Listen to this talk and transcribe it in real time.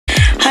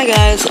Hi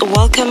guys,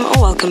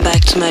 welcome back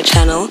to my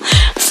channel.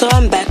 So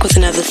I'm back with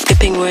another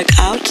skipping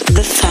workout,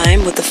 this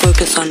time with the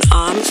focus on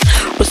arms.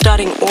 We're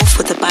starting off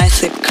with a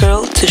bicep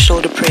curl to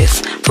shoulder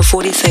press for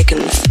 40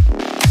 seconds.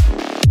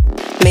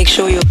 Make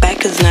sure your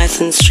back is nice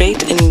and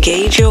straight,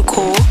 engage your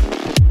core.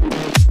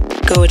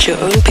 Go at your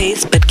own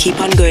pace, but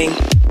keep on going.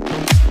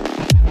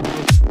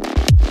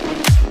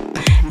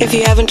 If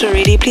you haven't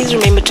already, please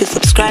remember to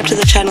subscribe to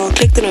the channel,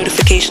 click the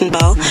notification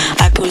bell.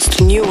 I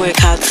post new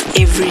workouts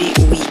every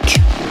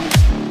week.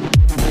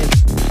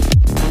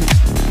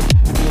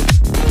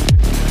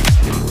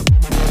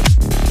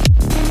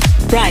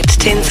 Right,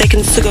 10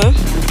 seconds to go.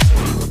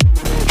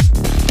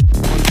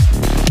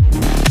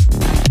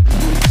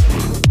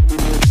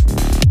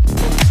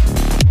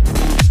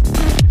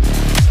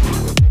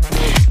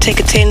 Take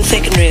a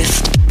 10-second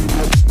rest.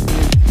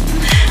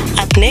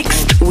 Up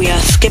next, we are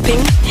skipping.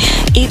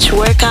 Each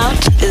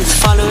workout is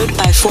followed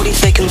by 40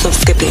 seconds of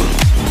skipping.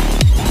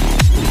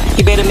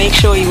 You better make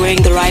sure you're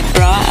wearing the right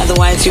bra,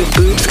 otherwise your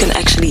boobs can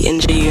actually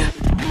injure you.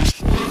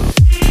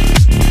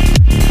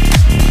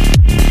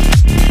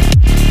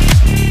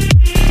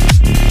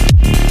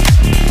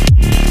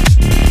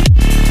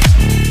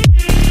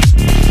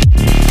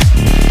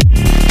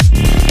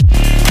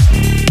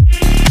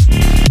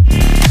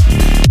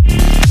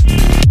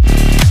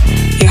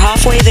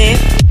 Halfway there.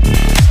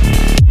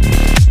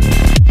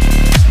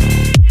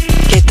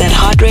 Get that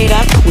heart rate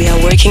up, we are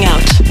working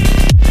out.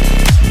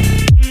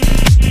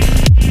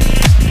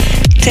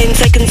 10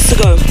 seconds to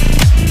go.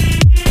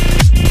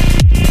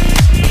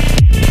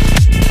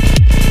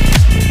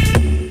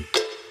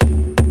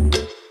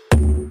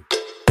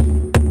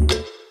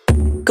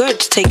 Good,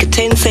 take a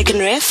 10-second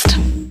rest.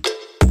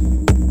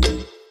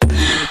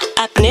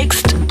 Up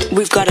next,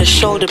 we've got a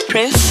shoulder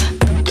press.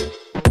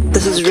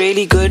 This is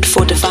really good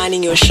for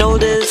defining your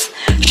shoulders.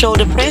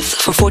 Shoulder press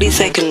for 40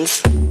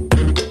 seconds.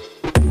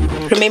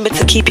 Remember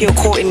to keep your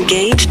core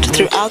engaged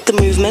throughout the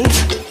movement.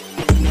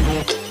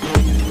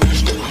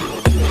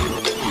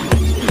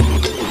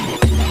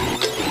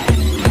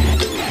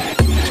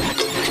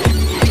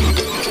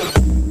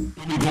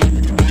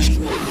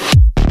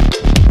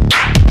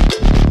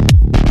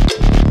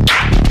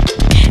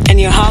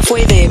 And you're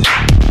halfway there.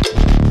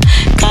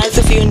 Guys,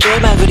 if you enjoy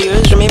my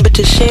videos, remember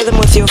to share them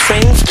with your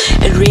friends.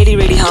 It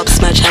really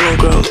helps my channel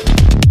grow.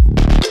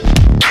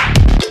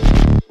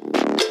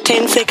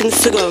 10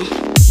 seconds to go.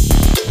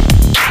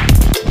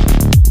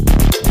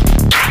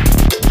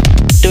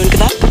 Don't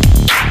give up.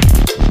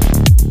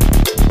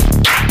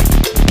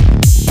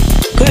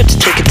 Good,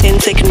 take a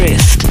 10-second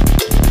rest.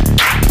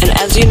 And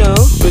as you know,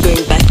 we're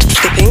going back to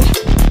skipping.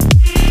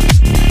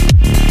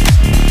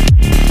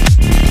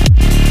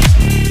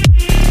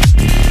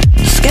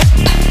 Skip,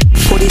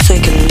 40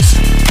 seconds.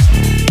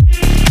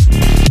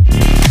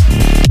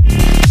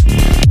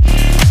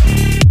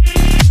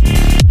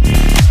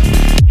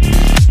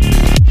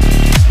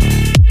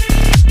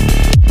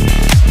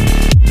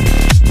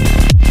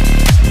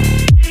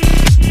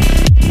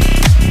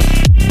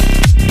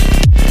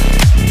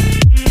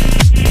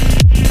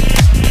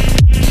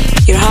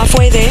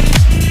 Halfway there.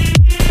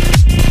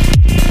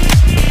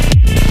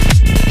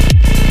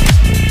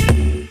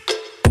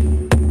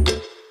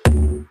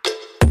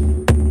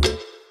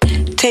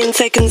 Ten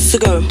seconds to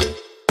go.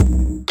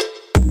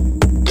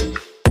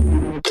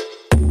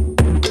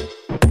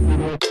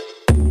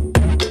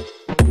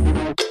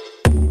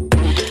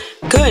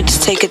 Good,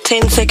 take a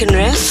 10-second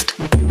rest.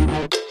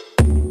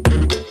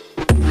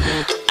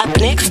 Up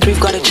next, we've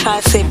got a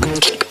tricep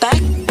kickback.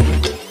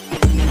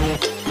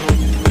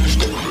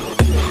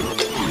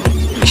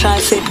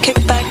 Tricep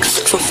kickbacks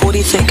for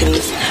 40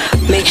 seconds.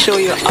 Make sure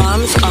your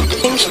arms are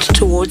pinched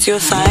towards your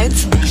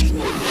sides.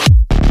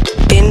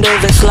 Bend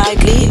over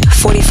slightly,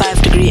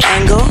 45-degree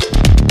angle.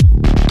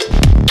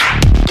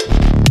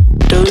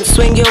 Don't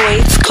swing your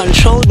weights,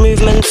 controlled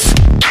movements.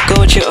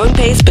 Go at your own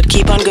pace, but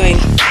keep on going.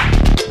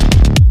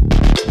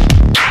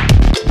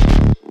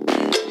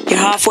 You're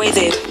halfway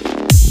there.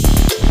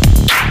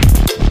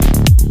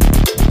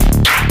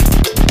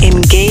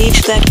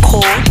 Engage that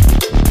core.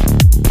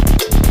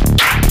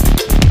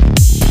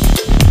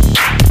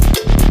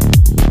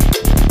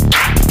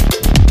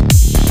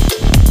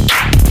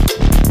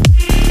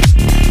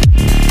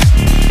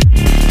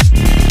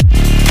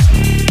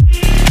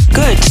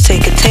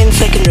 Take a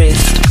 10-second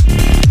rest.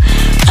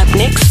 Up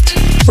next,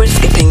 we're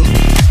skipping.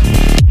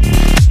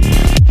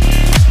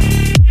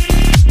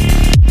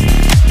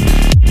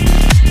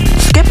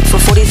 Skip for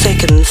 40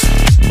 seconds.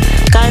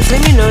 Guys,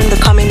 let me know in the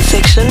comment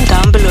section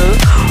down below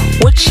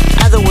which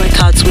other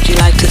workouts would you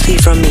like to see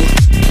from me.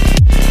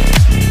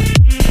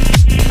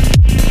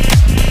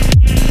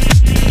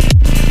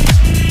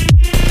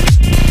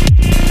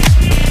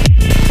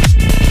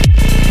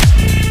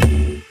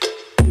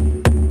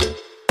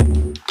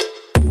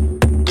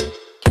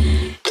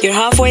 You're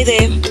halfway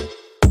there.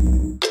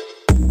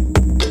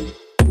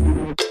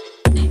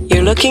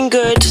 You're looking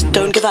good.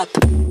 Don't give up.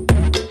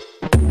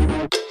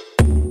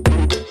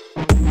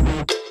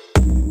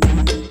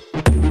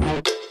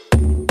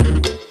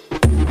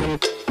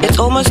 It's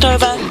almost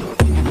over.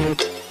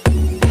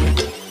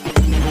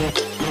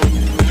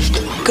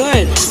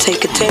 Good.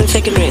 Take a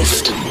 10-second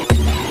rest.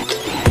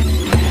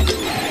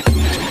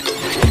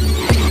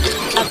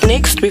 Up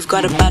next, we've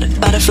got a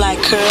butterfly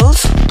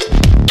curls.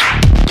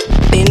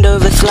 Bend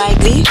over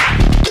slightly.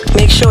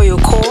 Make sure your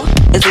core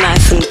is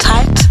nice and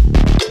tight.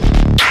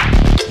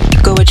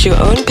 Go at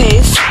your own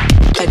pace,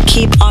 but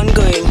keep on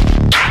going.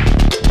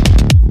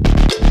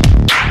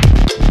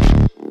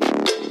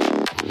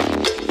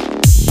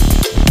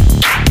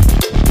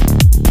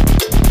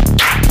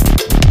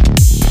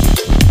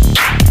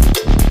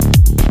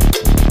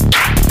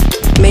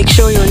 Make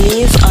sure your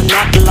knees are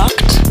not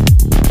locked.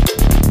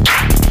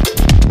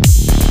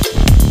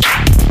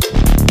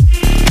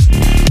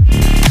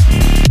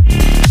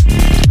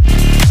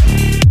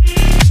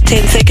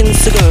 Ten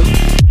seconds to go.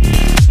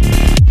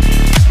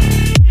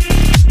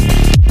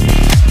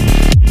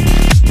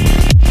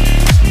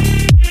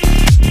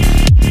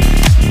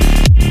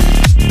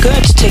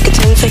 Good. Take a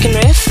 10-second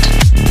rest.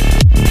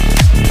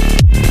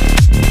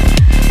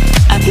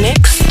 Up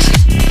next,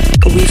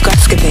 we've got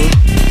skipping.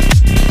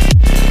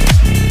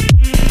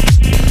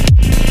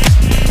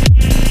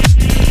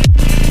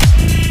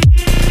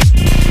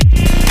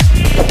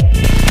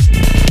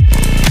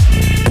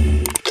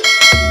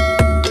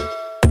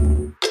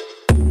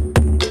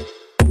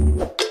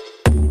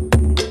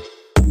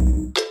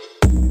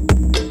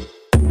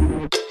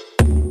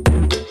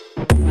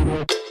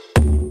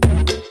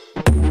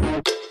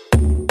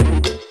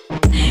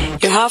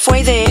 You're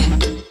halfway there.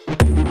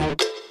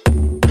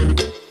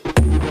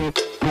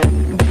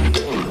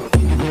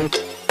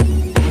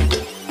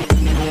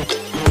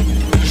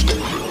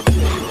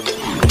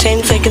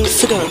 Ten seconds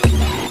to go.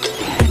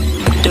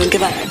 Don't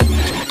give up.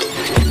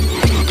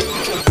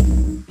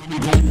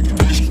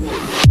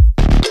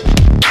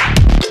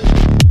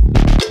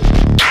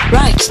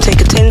 Right, take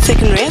a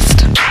 10-second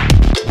rest.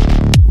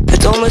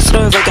 It's almost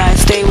over, guys.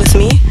 Stay with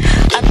me.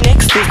 Up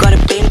next, we've got a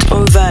bent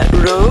over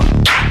row.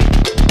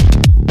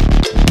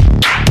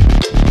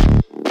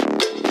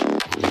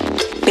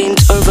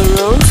 Bent over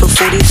row for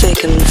 40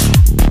 seconds.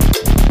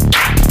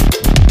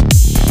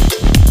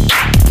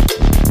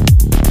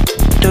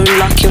 Don't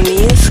lock your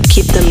knees,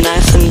 keep them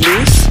nice and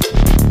loose.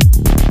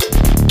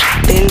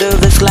 Bend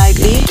over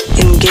slightly,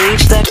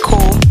 engage that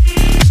core.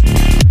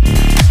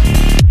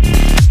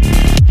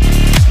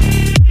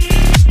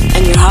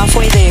 And you're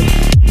halfway there.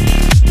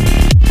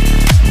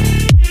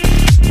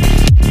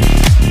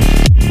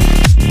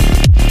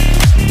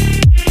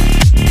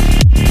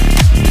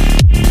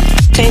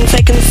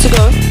 Seconds to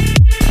go.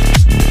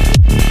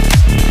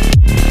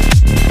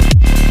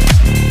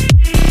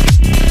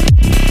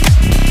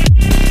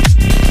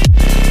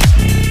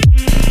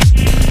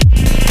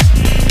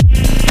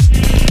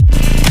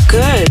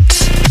 Good.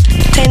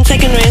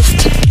 10-second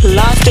rest.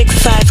 Last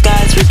exercise,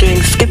 guys. We're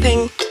doing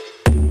skipping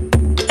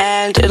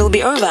and it'll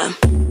be over.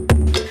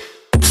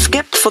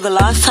 Skip for the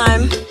last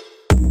time.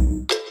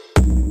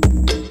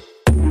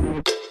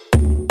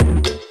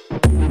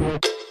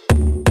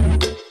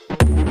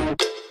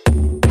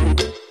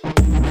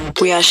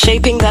 We are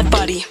shaping that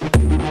body.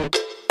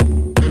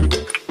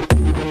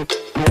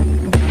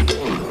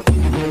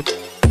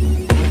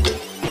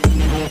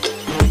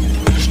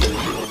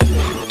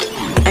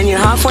 And you're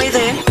halfway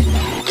there.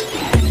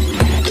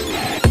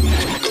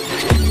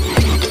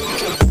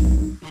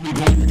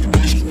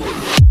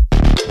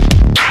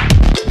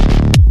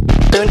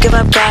 Don't give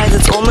up, guys.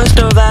 It's almost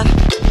over.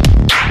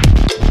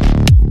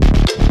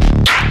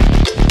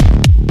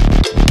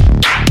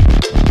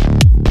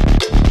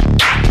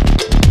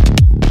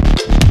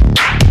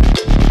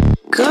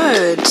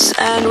 Good,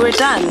 and we're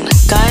done.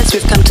 Guys,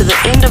 we've come to the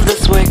end of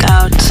this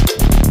workout.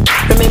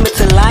 Remember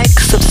to like,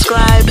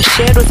 subscribe,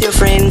 share it with your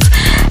friends,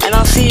 and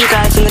I'll see you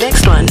guys in the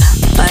next one.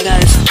 Bye,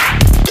 guys.